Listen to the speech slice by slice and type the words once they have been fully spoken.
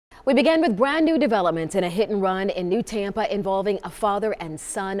We began with brand new developments in a hit and run in New Tampa involving a father and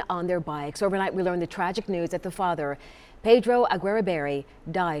son on their bikes. Overnight, we learned the tragic news that the father, Pedro Aguirre-Berry,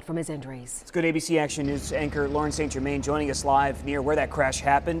 died from his injuries. It's good. ABC Action News anchor Lauren St. Germain joining us live near where that crash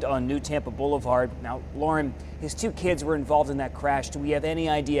happened on New Tampa Boulevard. Now, Lauren, his two kids were involved in that crash. Do we have any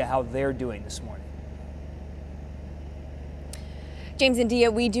idea how they're doing this morning? James and Dia,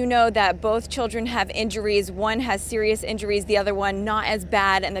 we do know that both children have injuries. One has serious injuries, the other one not as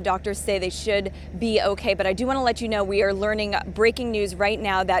bad, and the doctors say they should be okay. But I do want to let you know we are learning breaking news right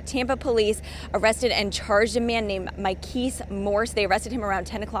now that Tampa police arrested and charged a man named Mikese Morse. They arrested him around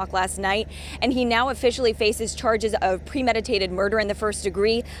 10 o'clock last night, and he now officially faces charges of premeditated murder in the first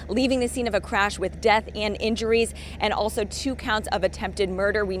degree, leaving the scene of a crash with death and injuries, and also 2 counts of attempted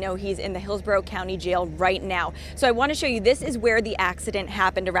murder. We know he's in the Hillsborough County Jail right now. So I want to show you, this is where the accident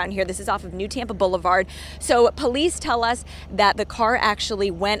happened around here. This is off of New Tampa Boulevard. So police tell us that the car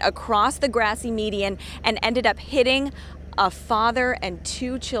actually went across the grassy median and ended up hitting a father and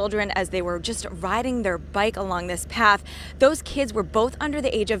 2 children as they were just riding their bike along this path. Those kids were both under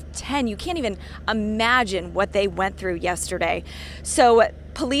the age of 10. You can't even imagine what they went through yesterday. So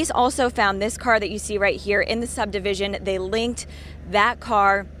police also found this car that you see right here in the subdivision. They linked that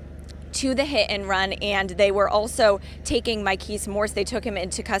car to the hit and run, and they were also taking Mikese Morse. They took him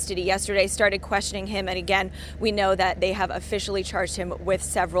into custody yesterday, started questioning him, and again, we know that they have officially charged him with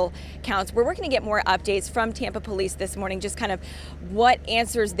several counts. We're working to get more updates from Tampa police this morning, just kind of what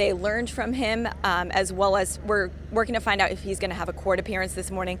answers they learned from him, as well as we're working to find out if he's going to have a court appearance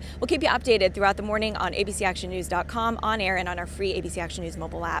this morning. We'll keep you updated throughout the morning on abcactionnews.com, on air, and on our free ABC Action News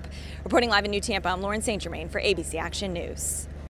mobile app. Reporting live in New Tampa, I'm Lauren St. Germain for ABC Action News.